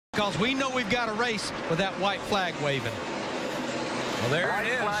Because we know we've got a race with that white flag waving. Well, there it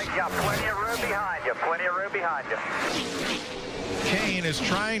is. Flag, you got plenty of room behind you. Plenty of room behind you. Kahne is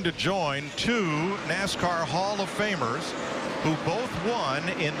trying to join two NASCAR Hall of Famers who both won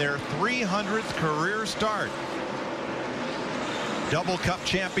in their 300th career start. Double Cup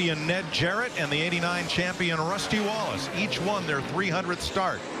champion Ned Jarrett and the '89 champion Rusty Wallace each won their 300th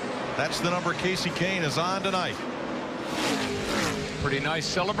start. That's the number Kasey Kahne is on tonight. Pretty nice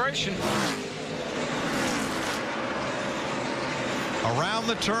celebration. Around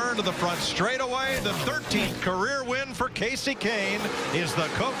the turn to the front straightaway, the 13th career win for Kasey Kahne is the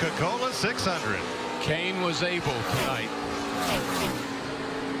Coca-Cola 600. Kahne was able tonight.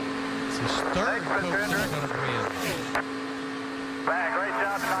 It's his third Coca-Cola win. Man, great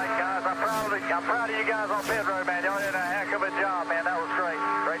job tonight, guys. I'm proud of you guys on pit road, man. Y'all did a heck of a job, man. That was great.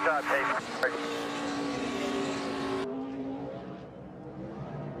 Great job, Kasey.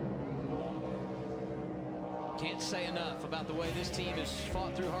 Can't say enough about the way this team has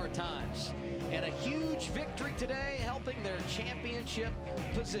fought through hard times. And a huge victory today, helping their championship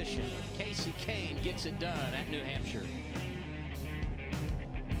position. Kasey Kahne gets it done at New Hampshire.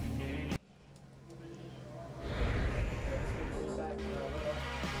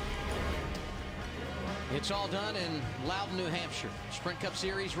 It's all done in Loudon, New Hampshire. Sprint Cup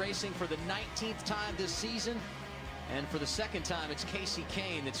Series racing for the 19th time this season. And for the second time, it's Kasey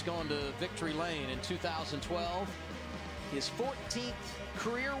Kahne that's gone to victory lane in 2012. His 14th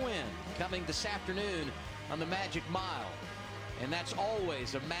career win coming this afternoon on the Magic Mile. And that's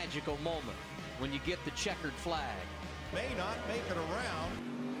always a magical moment when you get the checkered flag. May not make it around.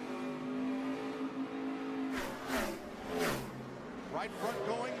 Right front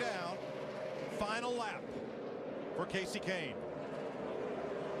going down. Final lap for Kasey Kahne.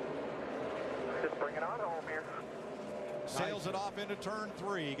 Just bring it on home here. Sails it off into turn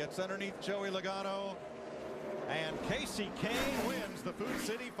 3. Gets underneath Joey Logano. And Kasey Kahne wins the Food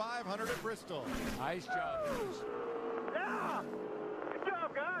City 500 at Bristol. Nice job. Yeah! Good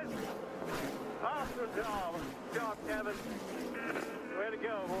job, guys. Awesome job. Good job, Kevin. Way to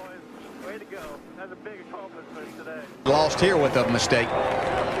go, boys. Way to go. That's a big accomplishment today. Lost here with a mistake.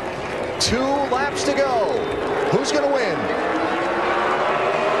 2 laps to go. Who's going to win?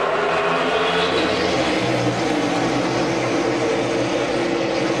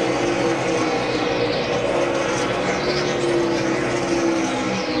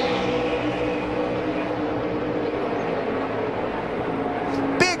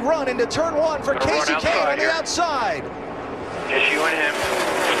 Big run into turn 1 for Kasey Kahne on the outside. Just you and him.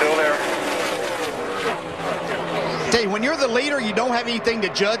 Still there. Tell you, when you're the leader, you don't have anything to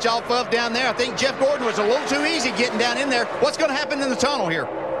judge off of down there. I think Jeff Gordon was a little too easy getting down in there. What's going to happen in the tunnel here?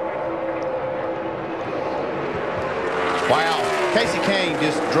 Wow. Kasey Kahne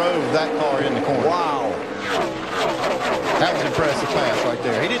just drove that car in the corner. Wow. That was an impressive pass right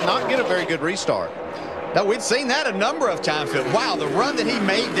there. He did not get a very good restart. No, we'd seen that a number of times, but wow, the run that he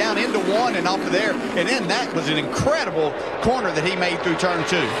made down into 1 and off of there, and then that was an incredible corner that he made through turn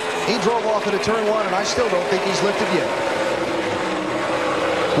 2. He drove off into turn 1, and I still don't think he's lifted yet.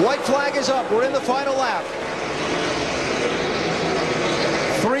 White flag is up. We're in the final lap.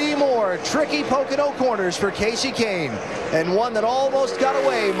 3 more tricky Pocono corners for Kasey Kahne, and one that almost got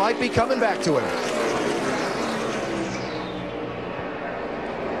away might be coming back to him.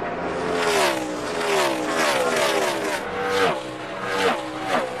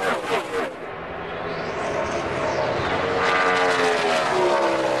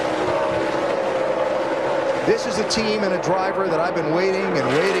 This is a team and a driver that I've been waiting and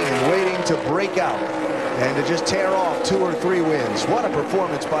waiting and waiting to break out and to just tear off 2 or 3 wins. What a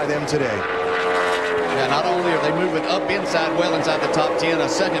performance by them today. Yeah, not only are they moving up inside, well inside the top 10, a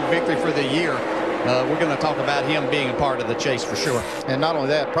second victory for the year. We're going to talk about him being a part of the chase for sure. And not only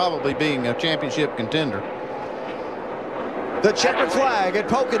that, probably being a championship contender. The checkered flag at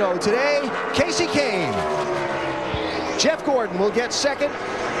Pocono today, Kasey Kahne. Jeff Gordon will get second.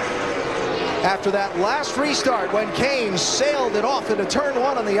 After that last restart when Kahne sailed it off into turn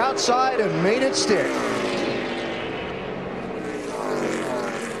 1 on the outside and made it stick.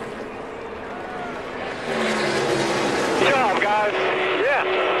 Good job, guys. Yeah.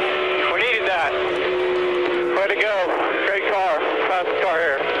 We needed that. Way to go. Great car. Fastest car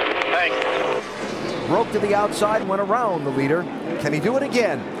here. Thanks. Broke to the outside, went around the leader. Can he do it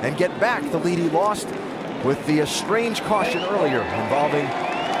again and get back the lead he lost with the strange caution earlier involving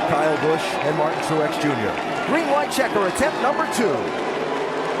Kyle Busch and Martin Truex Jr. Green white checker attempt number 2.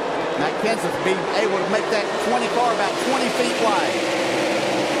 Matt Kenseth being able to make that 20 car about 20 feet wide.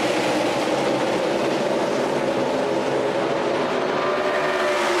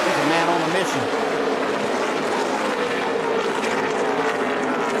 competition.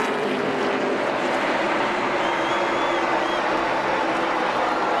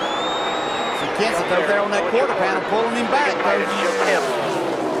 Kenseth over there on that quarter panel pulling him back, Coach.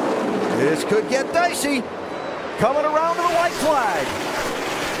 This could get dicey. Coming around to the white flag.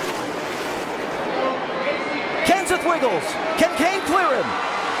 Kenseth wiggles. Can Kahne clear him?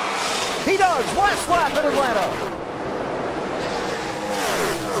 He does. Last lap in Atlanta.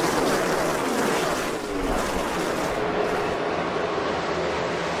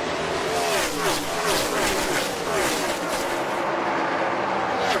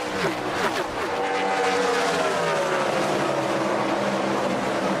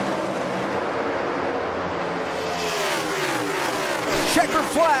 Checker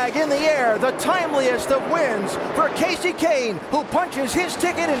flag in the air, the timeliest of wins for Kasey Kahne, who punches his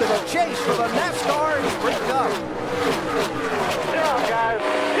ticket into the chase for the NASCAR Sprint Cup. Yeah, guys.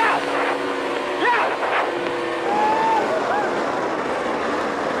 Yeah! Yeah!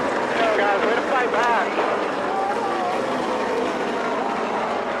 Yeah, guys, way to fight back.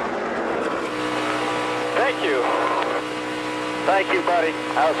 Thank you. Thank you, buddy.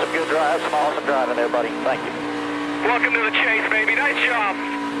 That was some good drive, some awesome driving there, buddy. Thank you. Welcome to the chase, baby. Nice job.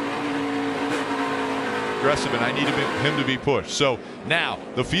 Aggressive, and I need him to be pushed. So now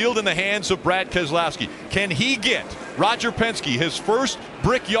the field in the hands of Brad Keselowski. Can he get Roger Penske his first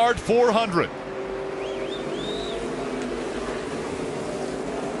Brickyard 400?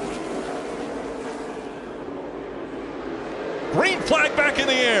 Green flag back in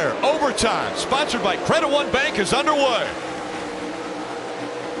the air. Overtime, sponsored by Credit One Bank, is underway.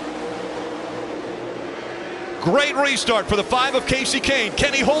 Great restart for the 5 of Kasey Kahne.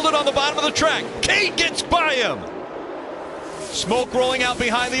 Can he hold it on the bottom of the track? Kahne gets by him. Smoke rolling out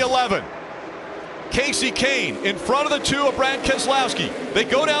behind the 11. Kasey Kahne in front of the 2 of Brad Keselowski. They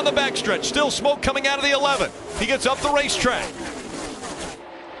go down the backstretch. Still smoke coming out of the 11. He gets up the racetrack.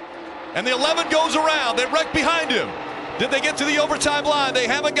 And the 11 goes around. They wreck behind him. Did they get to the overtime line? They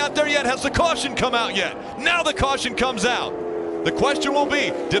haven't got there yet. Has the caution come out yet? Now the caution comes out. The question will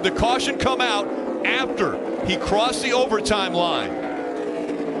be, did the caution come out after he crossed the overtime line?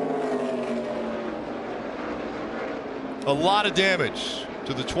 A lot of damage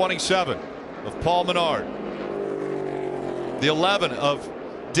to the 27 of Paul Menard. The 11 of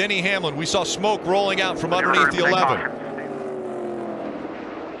Denny Hamlin. We saw smoke rolling out from underneath the 11.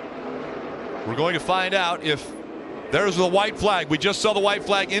 We're going to find out if there's the white flag. We just saw the white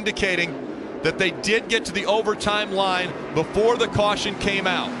flag indicating that they did get to the overtime line before the caution came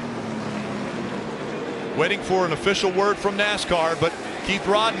out. Waiting for an official word from NASCAR, but Keith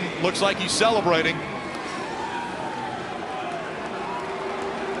Rodden looks like he's celebrating.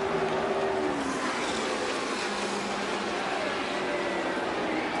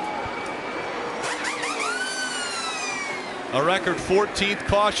 A record 14th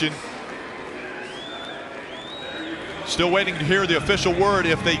caution. Still waiting to hear the official word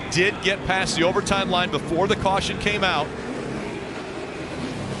if they did get past the overtime line before the caution came out.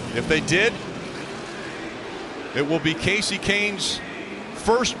 If they did, it will be Kasey Kahne's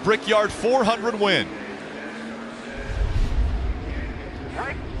first Brickyard 400 win.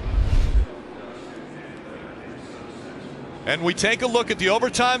 And we take a look at the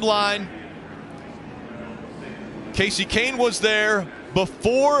overtime line. Kasey Kahne was there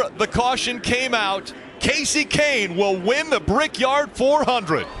before the caution came out. Kasey Kahne will win the Brickyard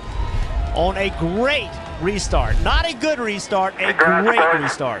 400. On a great restart. Not a good restart, a great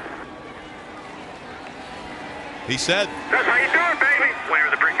restart. He said, "That's how you do it, baby." Winner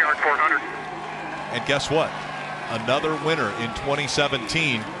of the Brickyard 400. and guess what? Another winner in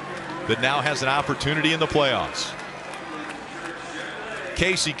 2017 that now has an opportunity in the playoffs.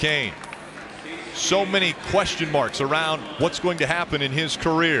 Kasey Kahne. So many question marks around what's going to happen in his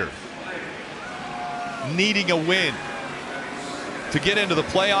career. Needing a win to get into the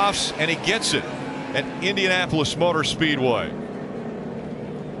playoffs, and he gets it at Indianapolis Motor Speedway.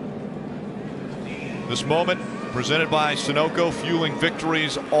 This moment presented by Sunoco, fueling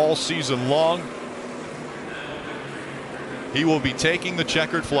victories all season long. He will be taking the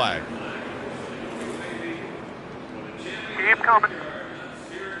checkered flag. Keep coming.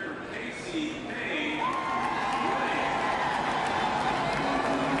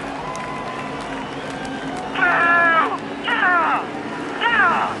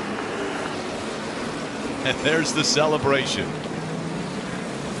 And there's the celebration.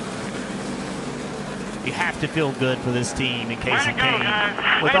 You have to feel good for this team and Kasey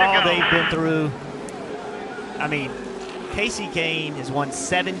Kahne. With all they've been through, I mean, Kasey Kahne has won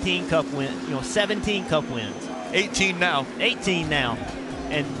 17 cup wins, 17 cup wins. 18 now. 18 now.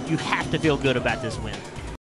 and you have to feel good about this win.